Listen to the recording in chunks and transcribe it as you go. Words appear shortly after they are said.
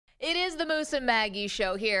It is the Moose and Maggie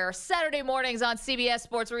show here, Saturday mornings on CBS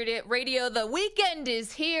Sports Radio. The weekend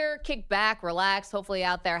is here. Kick back, relax, hopefully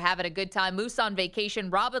out there having a good time. Moose on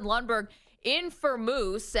vacation. Robin Lundberg in for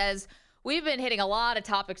Moose says, we've been hitting a lot of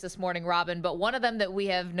topics this morning, Robin, but one of them that we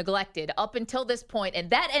have neglected up until this point,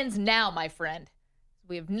 and that ends now, my friend.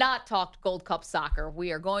 We have not talked Gold Cup soccer.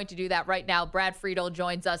 We are going to do that right now. Brad Friedel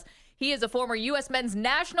joins us. He is a former U.S. men's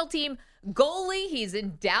national team goalie. He's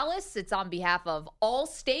in Dallas. It's on behalf of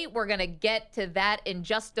Allstate. We're going to get to that in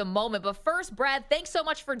just a moment. But first, Brad, thanks so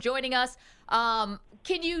much for joining us.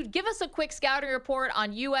 Can you give us a quick scouting report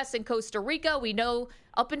on U.S. and Costa Rica? We know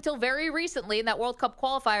up until very recently in that World Cup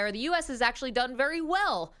qualifier, the U.S. has actually done very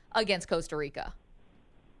well against Costa Rica.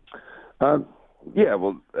 First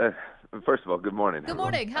of all, good morning. Good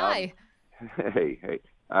morning. Hi. Hey.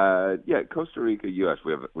 Costa Rica, U.S.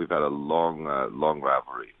 We've had a long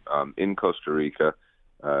rivalry. In Costa Rica,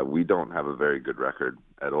 we don't have a very good record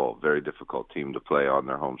at all. Very difficult team to play on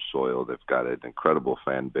their home soil. They've got an incredible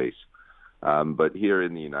fan base. But here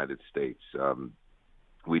in the United States,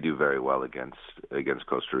 we do very well against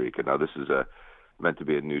Costa Rica. Now, this is meant to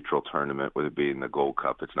be a neutral tournament, with it being the Gold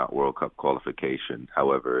Cup. It's not World Cup qualification.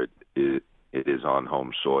 However, it is on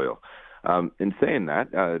home soil. In saying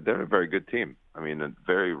that, they're a very good team. I mean,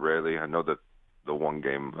 very rarely, I know that the one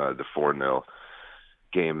game, the 4-0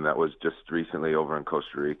 game that was just recently over in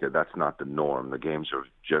Costa Rica, that's not the norm. The games are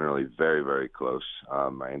generally very, very close.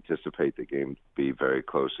 I anticipate the game to be very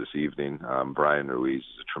close this evening. Brian Ruiz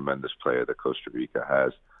is a tremendous player that Costa Rica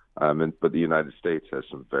has. But the United States has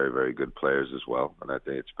some very, very good players as well. And I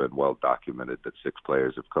think it's been well documented that 6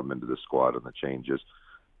 players have come into the squad on the changes,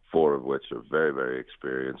 4 of which are very, very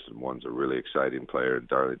experienced, and one's a really exciting player,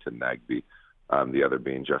 Darlington Nagbe. The other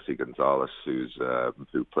being Jozy Gonzalez,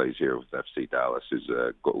 who plays here with FC Dallas, who's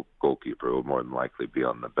a goalkeeper who will more than likely be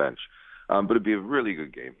on the bench. But it'd be a really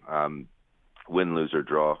good game. Win, lose, or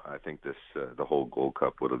draw. I think the whole Gold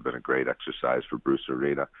Cup would have been a great exercise for Bruce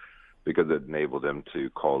Arena, because it enabled him to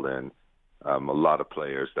call in a lot of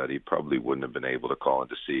players that he probably wouldn't have been able to call in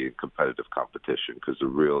to see in competitive competition, because the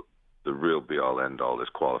real be-all, end-all is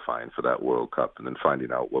qualifying for that World Cup and then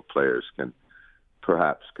finding out what players can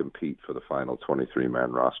perhaps compete for the final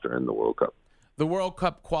 23-man roster in the World Cup. The World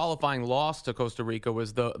Cup qualifying loss to Costa Rica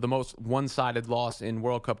was the most one-sided loss in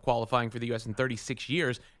World Cup qualifying for the U.S. in 36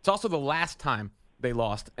 years. It's also the last time they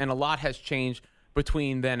lost, and a lot has changed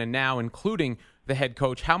between then and now, including the head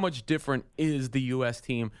coach. How much different is the U.S.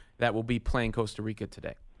 team that will be playing Costa Rica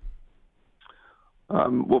today?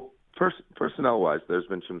 Personnel-wise, there's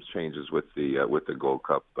been some changes with the Gold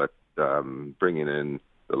Cup, but bringing in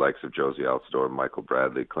the likes of Jozy Altidore, Michael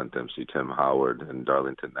Bradley, Clint Dempsey, Tim Howard, and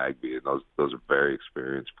Darlington Nagbe, and those are very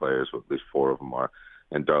experienced players. At least 4 of them are,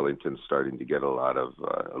 and Darlington's starting to get a lot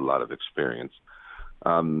of experience.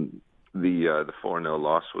 The 4-0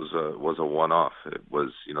 loss was a one-off. It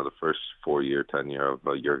was the first 4-year tenure of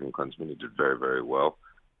Jurgen Klinsmann. He did very, very well.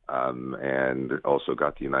 And also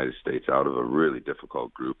got the United States out of a really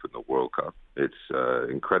difficult group in the World Cup. It's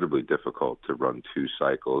incredibly difficult to run 2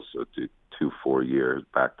 cycles, so 2 4-years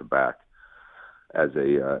back-to-back as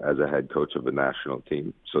a head coach of a national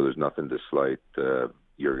team. So there's nothing to slight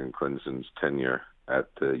Jurgen Klinsmann's tenure at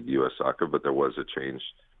U.S. Soccer, but there was a change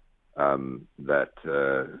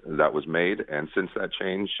that was made. And since that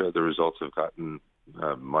change, the results have gotten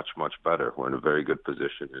much, much better. We're in a very good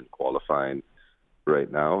position in qualifying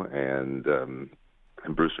right now, and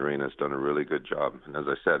Bruce Arena has done a really good job. And as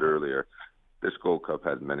I said earlier, this Gold Cup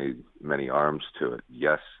had many, many arms to it.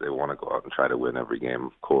 Yes, they want to go out and try to win every game,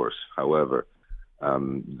 of course. However,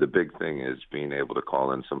 the big thing is being able to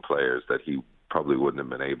call in some players that he probably wouldn't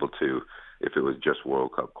have been able to if it was just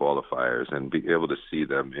World Cup qualifiers, and be able to see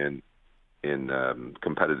them in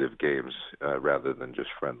competitive games rather than just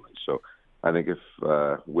friendly. So I think if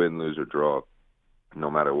win, lose, or draw, no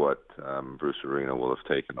matter what, Bruce Arena will have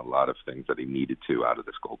taken a lot of things that he needed to out of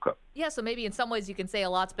this Gold Cup. Yeah, so maybe in some ways you can say a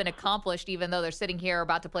lot's been accomplished, even though they're sitting here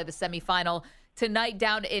about to play the semifinal tonight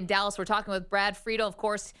down in Dallas. We're talking with Brad Friedel. Of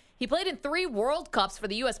course, he played in 3 World Cups for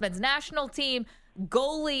the U.S. men's national team.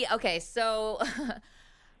 Goalie. Okay, so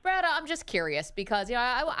Brad, I'm just curious because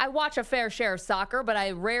I watch a fair share of soccer, but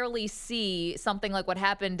I rarely see something like what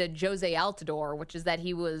happened to Jozy Altidore, which is that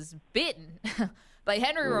he was bitten by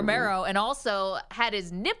Henry Romero and also had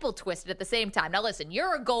his nipple twisted at the same time. Now, listen,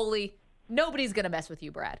 you're a goalie. Nobody's going to mess with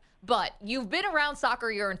you, Brad. But you've been around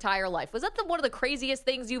soccer your entire life. Was that one of the craziest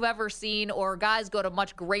things you've ever seen, or guys go to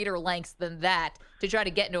much greater lengths than that to try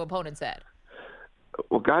to get into an opponent's head?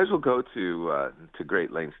 Well, guys will go to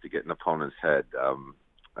great lengths to get an opponent's head.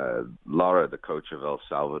 Lara, the coach of El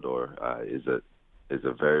Salvador, is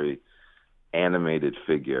a very animated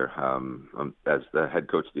figure. As the head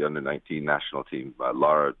coach of the under-19 national team,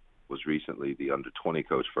 Lara was recently the under-20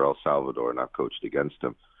 coach for El Salvador, and I've coached against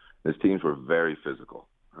him. His teams were very physical,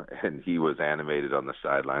 and he was animated on the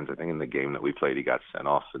sidelines. I think in the game that we played, he got sent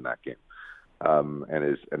off in that game. And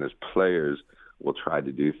his players will try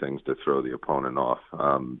to do things to throw the opponent off.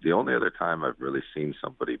 The only other time I've really seen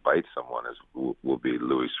somebody bite someone will be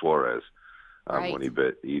Luis Suarez, Right. when he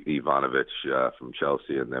bit Ivanovic from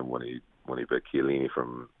Chelsea, and then when he bit Chiellini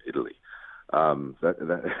from Italy. I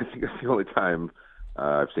think that's the only time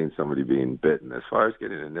I've seen somebody being bitten. As far as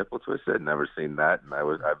getting a nipple twisted, I'd never seen that, and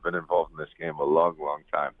I've been involved in this game a long, long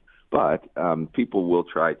time. But people will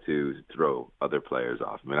try to throw other players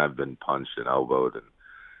off. I mean, I've been punched and elbowed and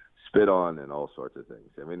spit on and all sorts of things.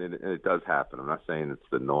 I mean, it does happen. I'm not saying it's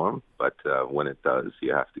the norm, but when it does,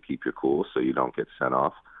 you have to keep your cool so you don't get sent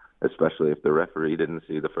off, especially if the referee didn't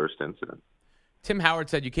see the first incident. Tim Howard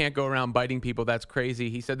said you can't go around biting people. That's crazy.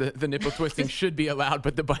 He said the nipple twisting should be allowed,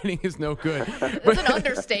 but the biting is no good. It's an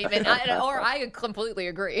understatement, I completely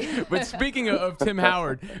agree. But speaking of Tim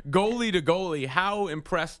Howard, goalie to goalie, how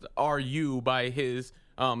impressed are you by his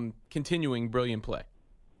continuing brilliant play?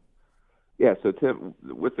 Yeah, so Tim,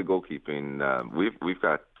 with the goalkeeping, we've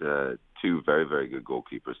got two very, very good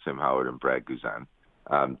goalkeepers, Tim Howard and Brad Guzan.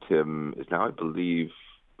 Tim is now, I believe,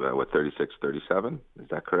 36, 37? Is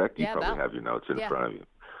that correct? You probably have your notes in front of you.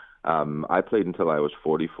 I played until I was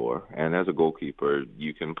 44, and as a goalkeeper,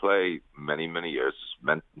 you can play many, many years,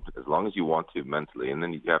 as long as you want to mentally, and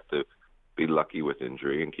then you have to be lucky with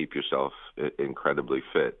injury and keep yourself incredibly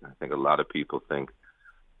fit. I think a lot of people think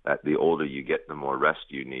that the older you get, the more rest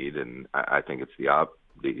you need, and I think it's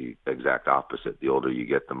the exact opposite. The older you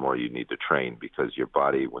get, the more you need to train, because your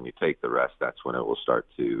body, when you take the rest, that's when it will start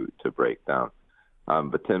to break down.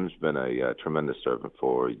 But Tim's been a tremendous servant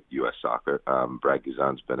for U.S. soccer. Brad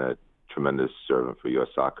Guzan's been a tremendous servant for U.S.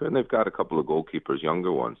 soccer, and they've got a couple of goalkeepers,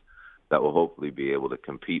 younger ones, that will hopefully be able to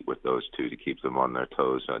compete with those two to keep them on their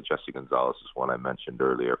toes. Jesse Gonzalez is one I mentioned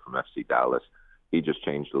earlier from FC Dallas. He just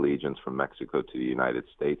changed allegiance from Mexico to the United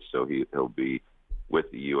States, so he'll be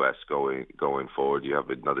with the U.S. going forward. You have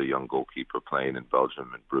another young goalkeeper playing in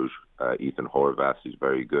Belgium and Bruges, Ethan Horvath, who's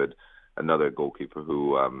very good. Another goalkeeper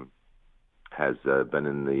who has been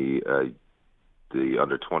in the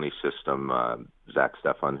under-20 system, Zach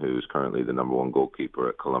Stefan, who's currently the number one goalkeeper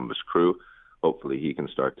at Columbus Crew. Hopefully he can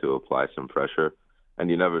start to apply some pressure. And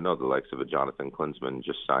you never know, the likes of a Jonathan Klinsmann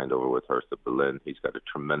just signed over with Hertha Berlin. He's got a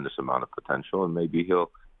tremendous amount of potential, and maybe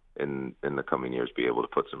he'll, in the coming years, be able to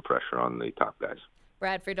put some pressure on the top guys.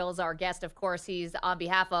 Brad Friedel is our guest. Of course, he's on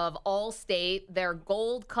behalf of Allstate. Their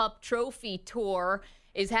Gold Cup Trophy Tour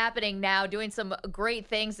is happening now, doing some great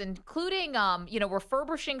things, including,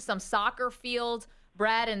 refurbishing some soccer fields,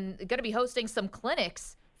 Brad, and going to be hosting some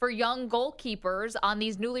clinics for young goalkeepers on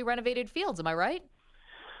these newly renovated fields. Am I right?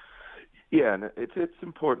 Yeah, and it's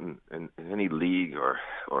important in any league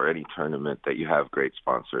or any tournament that you have great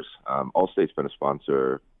sponsors. Allstate's been a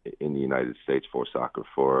sponsor in the United States for soccer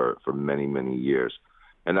for many, many years.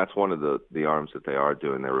 And that's one of the arms that they are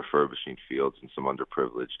doing. They're refurbishing fields in some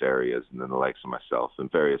underprivileged areas, and then the likes of myself and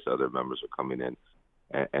various other members are coming in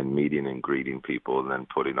and meeting and greeting people and then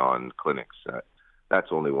putting on clinics. That's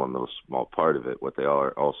only one little small part of it. What they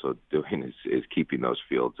are also doing is keeping those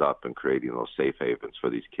fields up and creating those safe havens for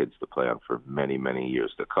these kids to play on for many, many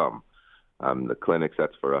years to come. The clinics,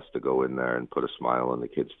 that's for us to go in there and put a smile on the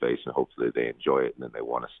kids' face, and hopefully they enjoy it and then they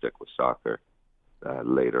want to stick with soccer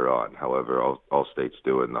later on. However, Allstate's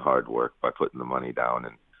doing the hard work by putting the money down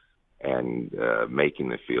and making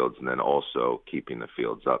the fields, and then also keeping the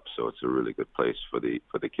fields up. So it's a really good place for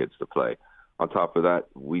the kids to play. On top of that,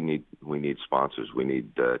 we need sponsors. We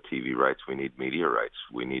need TV rights. We need media rights.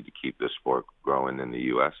 We need to keep this sport growing in the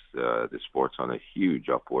U.S. The sport's on a huge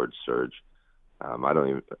upward surge.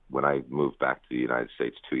 When I moved back to the United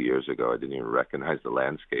States 2 years ago, I didn't even recognize the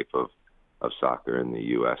landscape of soccer in the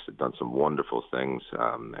U.S. It's done some wonderful things,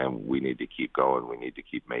 and we need to keep going. We need to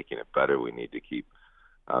keep making it better. We need to keep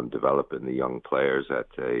developing the young players at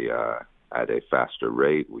a faster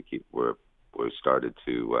rate. We started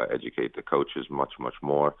to educate the coaches much, much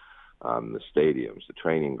more. The stadiums, the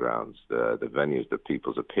training grounds, the venues, the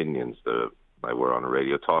people's opinions. We're on a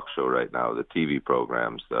radio talk show right now. The TV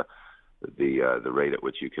programs, the rate at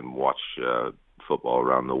which you can watch football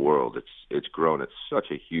around the world. It's grown at such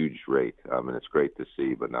a huge rate, and it's great to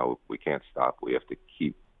see. But now we can't stop. We have to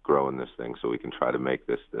keep growing this thing so we can try to make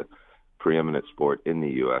this the preeminent sport in the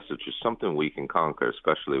U.S., which is something we can conquer,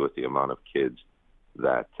 especially with the amount of kids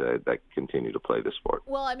that continue to play the sport.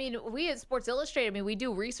 Well, I mean, we at Sports Illustrated, I mean, we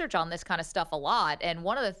do research on this kind of stuff a lot. And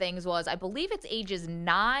one of the things was, I believe it's ages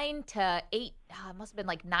 9 to 8, it must have been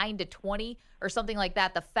like 9 to 20 or something like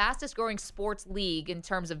that. The fastest growing sports league in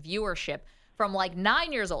terms of viewership from like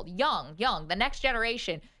 9 years old, young, the next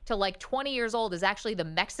generation, to like 20 years old is actually the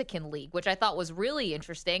Mexican League, which I thought was really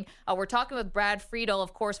interesting. We're talking with Brad Friedel,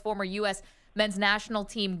 of course, former U.S. men's national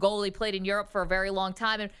team goalie, played in Europe for a very long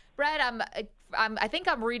time. And Brad, I think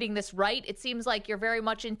I'm reading this right. It seems like you're very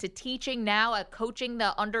much into teaching now, at coaching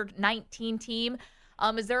the under-19 team.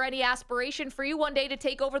 Is there any aspiration for you one day to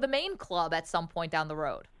take over the main club at some point down the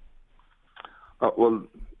road? Well,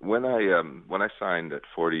 when I signed at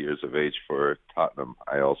 40 years of age for Tottenham,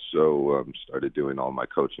 I also started doing all my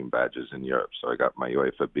coaching badges in Europe. So I got my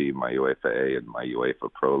UEFA B, my UEFA A, and my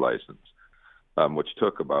UEFA Pro license, which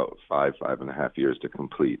took about 5.5 years to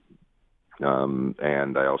complete.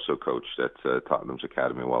 And I also coached at Tottenham's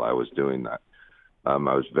Academy while I was doing that. I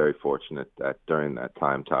was very fortunate that during that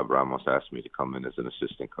time, Tab Ramos asked me to come in as an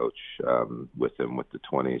assistant coach with him with the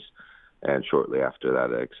 20s. And shortly after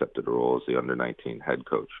that, I accepted a role as the under-19 head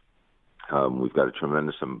coach. We've got a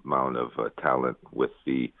tremendous amount of talent with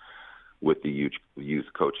the youth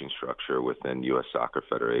coaching structure within U.S. Soccer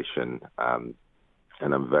Federation,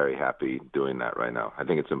 and I'm very happy doing that right now. I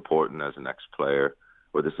think it's important as an ex-player,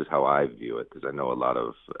 or this is how I view it, because I know a lot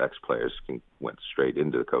of ex-players went straight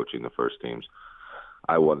into coaching the first teams.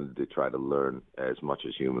 I wanted to try to learn as much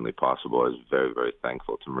as humanly possible. I was very, very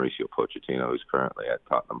thankful to Mauricio Pochettino, who's currently at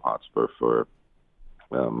Tottenham Hotspur, for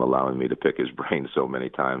allowing me to pick his brain so many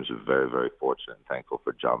times. I'm very, very fortunate and thankful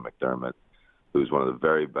for John McDermott, who's one of the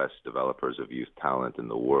very best developers of youth talent in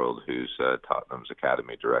the world, who's Tottenham's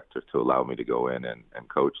academy director, to allow me to go in and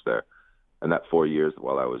coach there. And that 4 years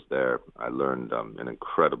while I was there, I learned an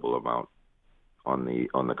incredible amount on the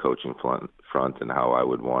coaching front and how I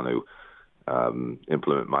would want to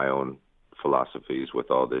implement my own philosophies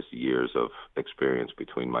with all this years of experience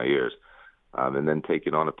between my ears, and then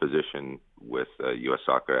taking on a position with U.S.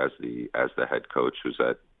 Soccer as the head coach, who's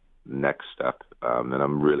that next step. And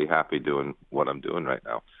I'm really happy doing what I'm doing right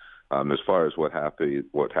now. As far as what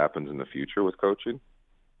happens in the future with coaching,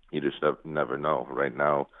 you just never know. Right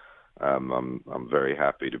now, I'm very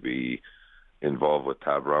happy to be involved with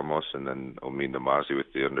Tab Ramos and then Omin Namazi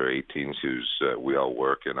with the under-18s, who's we all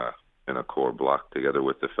work in a core block together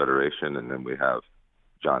with the federation, and then we have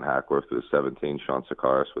John Hackworth with the 17, Sean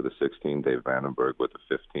Sakaris with the 16, Dave Vandenberg with the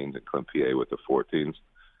 15s, and Clint Pied with the 14s.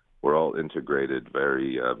 We're all integrated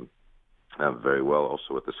very well,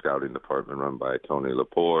 also with the scouting department run by Tony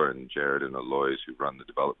Lepore and Jared and Alois, who run the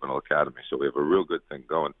developmental academy. So we have a real good thing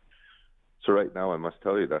going. So right now, I must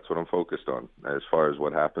tell you, that's what I'm focused on. As far as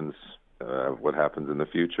what happens in the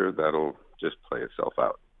future, that'll just play itself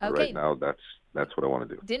out. Okay. Right now, that's what I want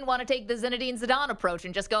to do. Didn't want to take the Zinedine Zidane approach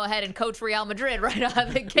and just go ahead and coach Real Madrid right out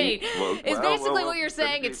of the gate. Is basically what you're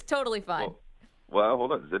saying. It's totally fine. Well,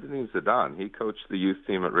 hold on. Zinedine Zidane, he coached the youth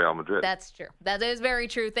team at Real Madrid. That's true. That is very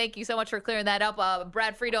true. Thank you so much for clearing that up.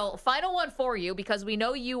 Brad Friedel, final one for you, because we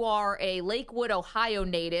know you are a Lakewood, Ohio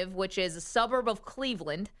native, which is a suburb of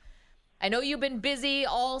Cleveland. I know you've been busy,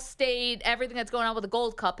 all-state, everything that's going on with the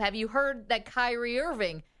Gold Cup. Have you heard that Kyrie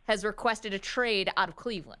Irving has requested a trade out of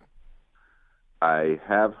Cleveland? I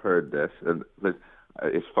have heard this, and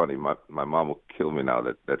it's funny. My mom will kill me now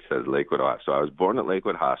that says Lakewood, Ohio. So I was born at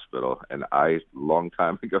Lakewood Hospital, and I, long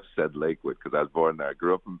time ago, said Lakewood because I was born there. I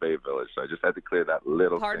grew up in Bay Village, so I just had to clear that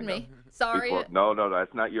little Pardon thing me. Sorry. No,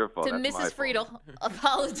 it's not your fault. To that's Mrs. Friedel,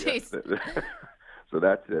 apologies. Yes. So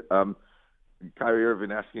that's it. Kyrie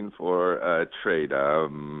Irving asking for a trade.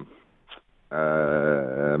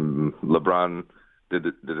 LeBron did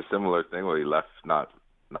a similar thing where he left not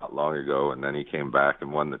long ago, and then he came back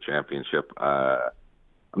and won the championship. I'm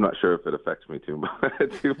not sure if it affects me too much,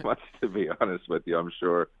 to be honest with you. I'm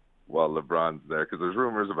sure while LeBron's there, because there's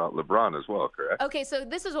rumors about LeBron as well, correct? Okay, so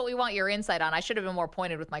this is what we want your insight on. I should have been more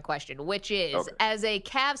pointed with my question, which is, as a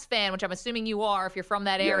Cavs fan, which I'm assuming you are if you're from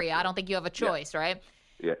that area, I don't think you have a choice, right?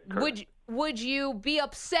 Yeah, correct. Would you be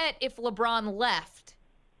upset if LeBron left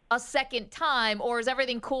a second time, or is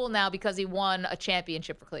everything cool now because he won a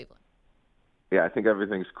championship for Cleveland? Yeah, I think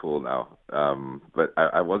everything's cool now. But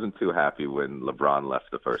I wasn't too happy when LeBron left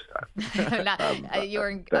the first time. You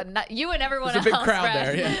and everyone else. There's a big crowd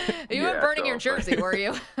there. Yeah. You weren't burning your jersey, were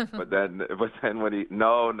you? But then when he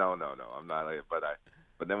no, I'm not.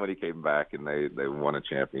 But then when he came back and they won a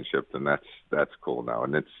championship, then that's cool now.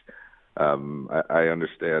 And it's I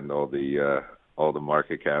understand all the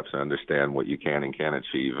market caps. I understand what you can and can't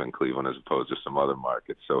achieve in Cleveland as opposed to some other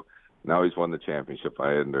markets. So now he's won the championship.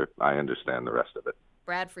 I understand the rest of it.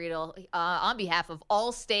 Brad Friedel, on behalf of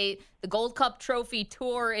Allstate, the Gold Cup Trophy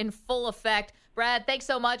Tour in full effect. Brad, thanks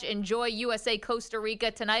so much. Enjoy USA Costa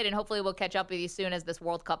Rica tonight, and hopefully we'll catch up with you soon as this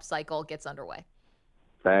World Cup cycle gets underway.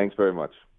 Thanks very much.